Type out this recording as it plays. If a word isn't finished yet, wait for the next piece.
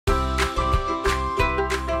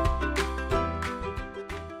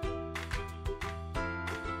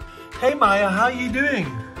Hey Maya, how are you doing?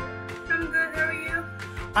 I'm good, how are you?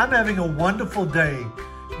 I'm having a wonderful day.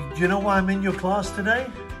 Do you know why I'm in your class today?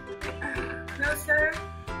 No, sir.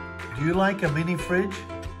 Do you like a mini fridge?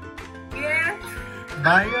 Yeah.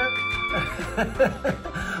 Maya,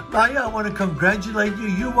 Maya, I want to congratulate you.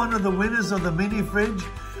 You're one of the winners of the mini fridge,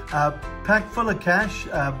 packed full of cash.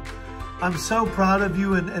 I'm so proud of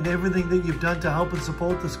you and everything that you've done to help and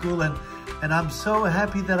support the school. And I'm so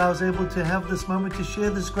happy that I was able to have this moment to share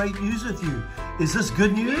this great news with you. Is this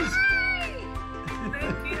good news?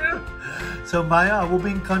 Thank you. So Maya, I will be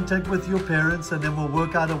in contact with your parents and then we'll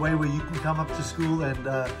work out a way where you can come up to school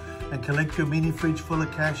and collect your mini fridge full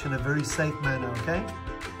of cash in a very safe manner, okay?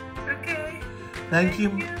 Okay. Thank you.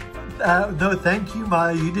 No, thank you,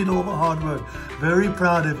 Maya. You did all the hard work. Very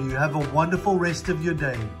proud of you. Have a wonderful rest of your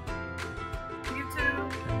day. You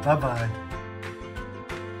too. Bye-bye.